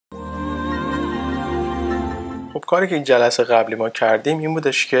کاری که این جلسه قبلی ما کردیم این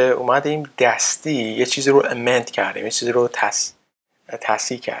بودش که اومدیم دستی یه چیزی رو امند کردیم، یه چیزی رو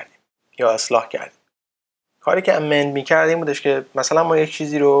تصحیح کردیم یا اصلاح کردیم. کاری که امند می‌کردیم بودش که مثلا ما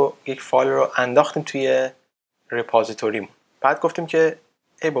یک فایل رو انداختیم توی رپوزیتوریمون. بعد گفتیم که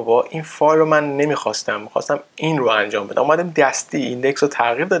ای بابا این فایل رو من نمیخواستم، میخواستم این رو انجام بدم. اومدیم دستی ایندکس رو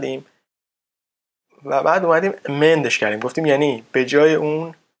تغییر دادیم و بعد اومدیم امندش کردیم. گفتیم یعنی به جای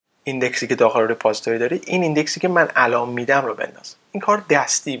اون ایندکسی که داخل رپوزیتوری داری، این ایندکسی که من الان میدم رو بنداز. این کار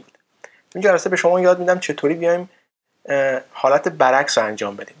دستی بود. این جلسه به شما یاد میدم چطوری بیایم حالت برعکس رو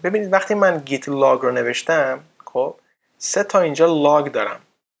انجام بدیم. ببینید وقتی من گیت لاگ رو نوشتم، خب 3 تا اینجا لاگ دارم.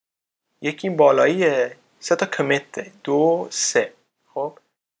 یکی بالاییه، 3 تا کمیت، 2 3. خب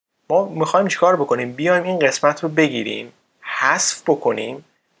ما میخوایم چیکار بکنیم؟ بیایم این قسمت رو بگیریم، حذف بکنیم،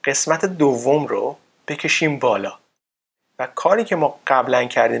 قسمت دوم رو بکشیم بالا و کاری که ما قبلا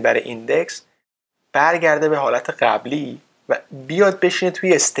کردیم برای ایندکس برگرده به حالت قبلی و بیاد بشینه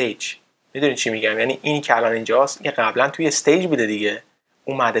توی استیج. میدونید چی میگم؟ یعنی اینی که الان اینجاست، این قبلا توی استیج بوده دیگه،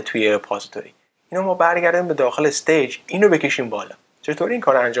 اومده توی رپوزیتوری. اینو ما برگردیم به داخل استیج، اینو بکشیم بالا. چطوری این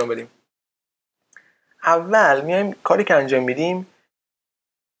کار رو انجام بدیم؟ اول میایم کاری که انجام میدیم،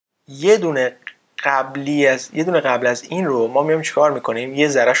 یه دونه قبل از این رو ما میایم چیکار میکنیم؟ یه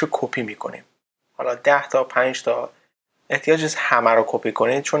ذرهشو کپی میکنیم. حالا 10 تا 5 تا احتیاج نیست همه رو کپی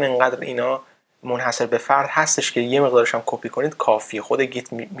کنید، چون اینقدر اینا منحصر به فرد هستش که یه مقدارش هم کپی کنید کافیه، خود گیت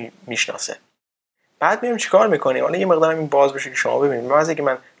میشناسه. بعد میایم چیکار میکنیم؟ حالا یه مقدارم این باز بشه که شما ببینید. مثلا که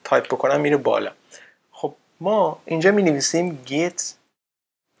من تایپ بکنم میره بالا. خب ما اینجا مینویسیم git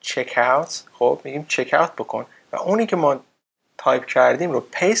checkout. خب میگیم checkout بکن و اونی که ما تایپ کردیم رو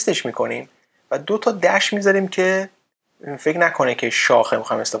پیستش میکنیم و 2 تا دش میذاریم که فکر نکنه که شاخه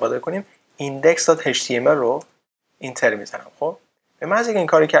میخوایم استفاده کنیم. index.html رو اینتر میزنم. خب به محض اینکه این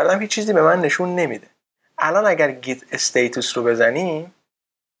کاری کردم هیچ چیزی به من نشون نمیده. الان اگر git status رو بزنیم،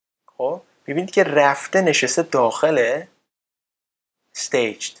 خب میبینید که رفته نشسته داخل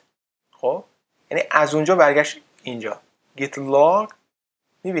staged. خب یعنی از اونجا برگشت اینجا. git log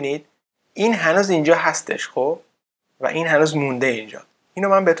میبینید این هنوز اینجا هستش. خب و این هنوز مونده اینجا. اینو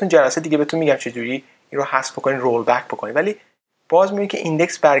من بهتون جلسه دیگه بهتون میگم چجوری این رو حذف بکنید، رول بک بکنید. ولی باز میبینید که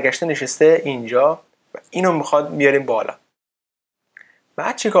ایندکس برگشته نشسته اینجا و اینو میخواد بیاریم بالا.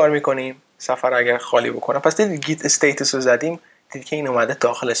 بعد چی کار میکنیم؟ صفحه رو اگر خالی بکنم، پس دیدید گیت استیتس رو زدیم، دیدید که این اومده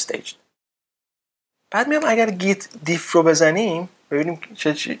داخل استیج. بعد میام اگر گیت دیف رو بزنیم ببینیم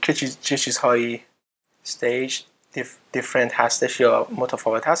چه چیزهایی استیج دیفرنت هستش یا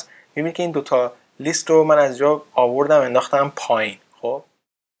متفاوت هست. میبینید که این دوتا لیست رو من از جا آوردم انداختم پایین. خب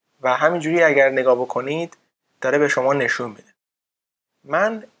و همینجوری اگر نگاه بکنید داره به شما نشون میده.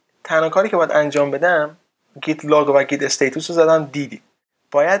 من تنها کاری که باید انجام بدم گیت لاگ و گیت استیتس رو زدم. دیدید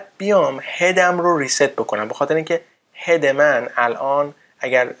باید بیام هدم رو ریست بکنم، به خاطر اینکه هد من الان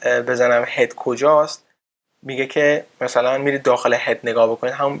اگر بزنم هد کجاست میگه که مثلا میرید داخل هد نگاه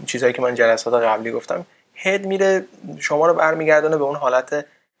بکنید، همون چیزایی که من جلسات قبلی گفتم. هد میره شما رو برمیگردونه به اون حالت،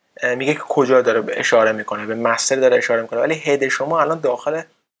 میگه که کجا داره اشاره میکنه، به مستر داره اشاره میکنه، ولی هد شما الان داخل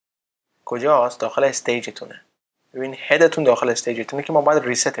کجاست؟ داخل استیجتونه. ببین هدتون داخل استیجتونه که ما باید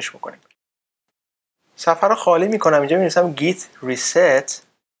ریستش بکنیم. صفحه رو خالی میکنم، اینجا می‌نویسم git reset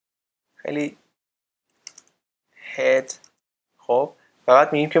خیلی head. خب و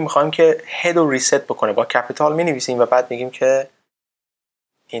بعد میگیم که میخوایم که head رو ریست بکنه، با کپیتال مینویسیم و بعد میگیم که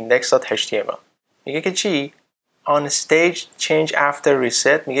index.html. میگه که چی؟ on stage change after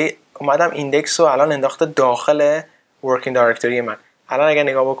reset. میگه اومدم ایندکس رو الان انداخته داخل working directory من. الان اگر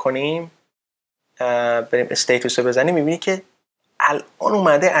نگاه بکنیم بریم استیتس رو بزنیم میبینی که الان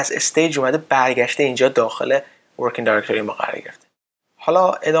اومده از استیج اومده برگشته اینجا داخل working directory ما قرار گرفته.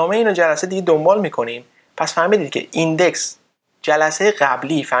 حالا ادامه اینو جلسه دیگه دنبال میکنیم. پس فهمیدید که ایندکس جلسه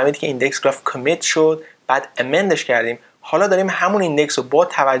قبلی فهمیدید که ایندکس گراف کمیت شد، بعد امندش کردیم. حالا داریم همون ایندکس رو با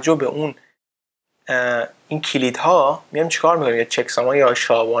توجه به اون این کلیدها میام چیکار میکنیم، یا چکسام یا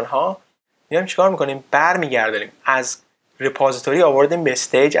شابان ها میام چیکار میکنیم، برمیگردونیم از رپوزیتوری آوردیم به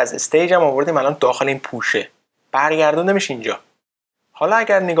استیج، از استیج هم آوردیم الان داخل این پوشه، برگردوندیمش اینجا. حالا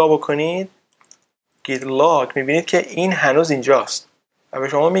اگر نگاه بکنید git log میبینید که این هنوز اینجاست و به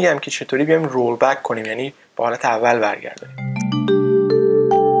شما میگم که چطوری بیایم رول بک کنیم، یعنی به حالت اول برگردونیم.